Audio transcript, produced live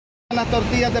las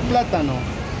tortillas de plátano?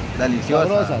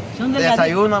 Deliciosas.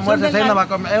 Desayuno, almuerzo, cena, va a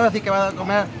comer. Eso sí que va a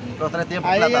comer los 3 tiempos.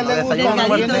 A ella le gusta desayuno,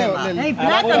 almuerzo, cena. ¡Ey,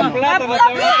 plátano! ¡Plátano!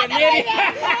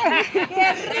 ¡Qué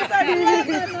rico!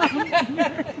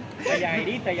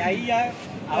 Yairita, y ahí ya.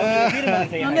 ¿A dónde le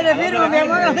firma? ¿Dónde le firmo, mi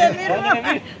amor? ¿Dónde firmo?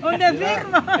 ¿Dónde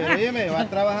firmo? Pero dime, ¿va a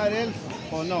trabajar él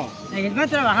o no? Él va a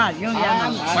trabajar, yo ya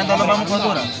no. ¿Cuándo nos vamos a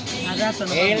Honduras? Al rato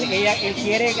no. Él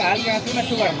quiere que alguien haga una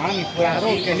sugar mami, Claro,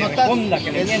 que no le está- responda,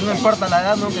 que le No mienta. importa la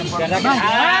edad, nunca importa.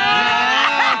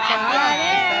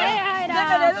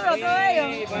 Déjale duro todo ello.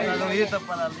 Saluditos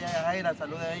para el día de Jaira,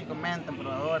 saludos ahí, comenten, por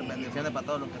favor, bendiciones para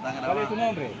todos los que están ¿Cuál es grabando. tu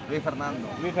nombre? Luis Fernando.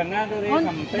 Luis Fernando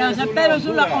de San Pedro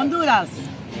Sula, Honduras.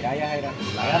 Mira, ya Jaira.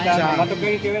 Me va a tocar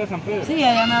ir a ver a San Pedro. Sí,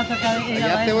 allá me va a tocar.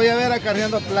 Ya te voy a ver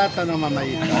acarreando plátano,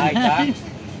 mamayita. Ahí está.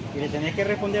 Y le tenés que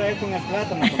responder a él con el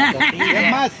plátano, con la tortilla.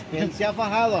 Es más, él se ha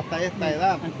fajado hasta esta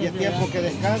edad y es tiempo que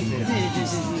descanse.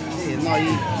 Sí, no, y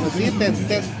pues sí,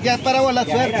 ya es para vos la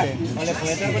Ya, suerte. mira, no le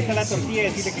puedes dar vuelta a la tortilla y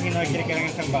decirle que si no quiere quedar en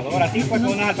El Salvador. Así pues con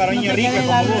unos salvadoreños ricos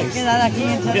como vos. Quedar aquí en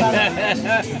El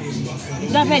Salvador.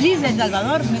 Está feliz El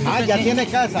Salvador. Ya tiene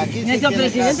casa, aquí sí Nuestro tiene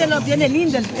presidente casa. lo tiene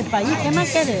lindo el país. ¿Qué más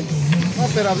querés? No,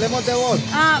 pero hablemos de vos.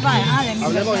 Vaya, de mí.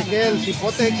 Hablemos de que el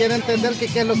cipote quiere entender qué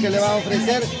es lo que le va a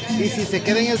ofrecer y si se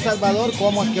queda en El Salvador,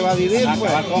 cómo es que va a vivir,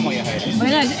 pues. ¿Cómo ya Jaira?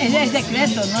 Bueno, es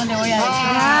secreto, no le voy a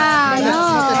decir.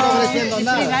 No te está ofreciendo Es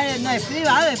nada. privado, no, es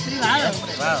privado, es privado.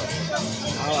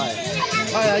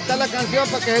 Vaya, ahí está la canción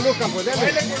para que se luzcan, pues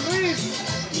dele.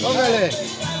 Póngale.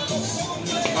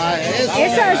 Vaya,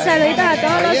 Eso, saluditos a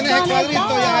todos ahí los viene el cuadrito,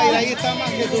 conectados. ya, ahí está más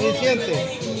que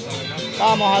suficiente.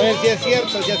 Vamos a ver si es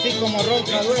cierto, si así como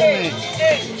ronca duerme.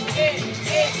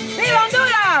 ¡Viva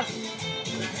Honduras!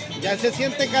 Ya se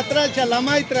siente catracha la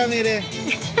maestra, mire.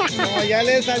 Como ya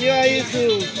le salió ahí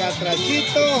su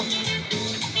catrachito.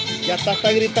 Ya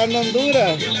está gritando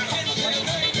Honduras.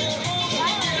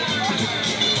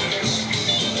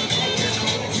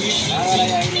 Ahora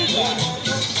Yairita.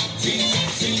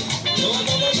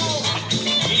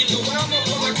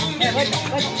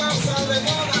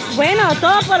 Bueno,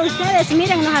 todo por ustedes.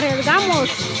 Miren, nos arriesgamos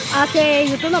a que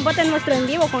YouTube nos bote nuestro en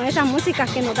vivo con esa música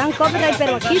que nos dan copyright,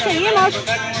 pero aquí seguimos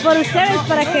por ustedes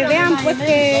para que vean pues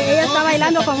que ella está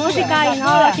bailando con música y no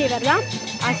así, ¿verdad?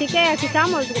 Así que aquí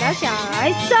estamos, gracias.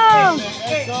 ¡Eso!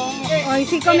 Hoy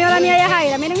sí comió la mía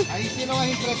Jaira, miren. Ahí sí lo vas a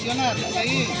impresionar.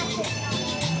 Ahí.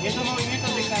 Y esos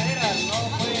movimientos de cadera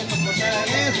no pueden soportar.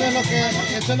 Eso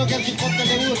es lo que al cipote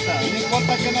le gusta. No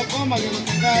importa que no coma, que lo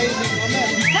tenga ahí sin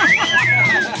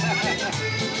comer.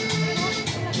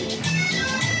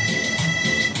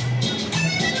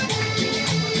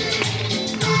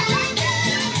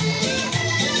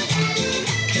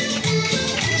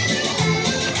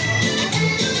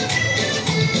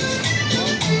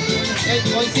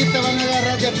 Hoy sí te van a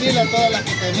agarrar de pila todas las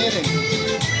que te miren.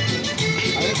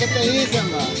 A ver qué te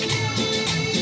dicen, va.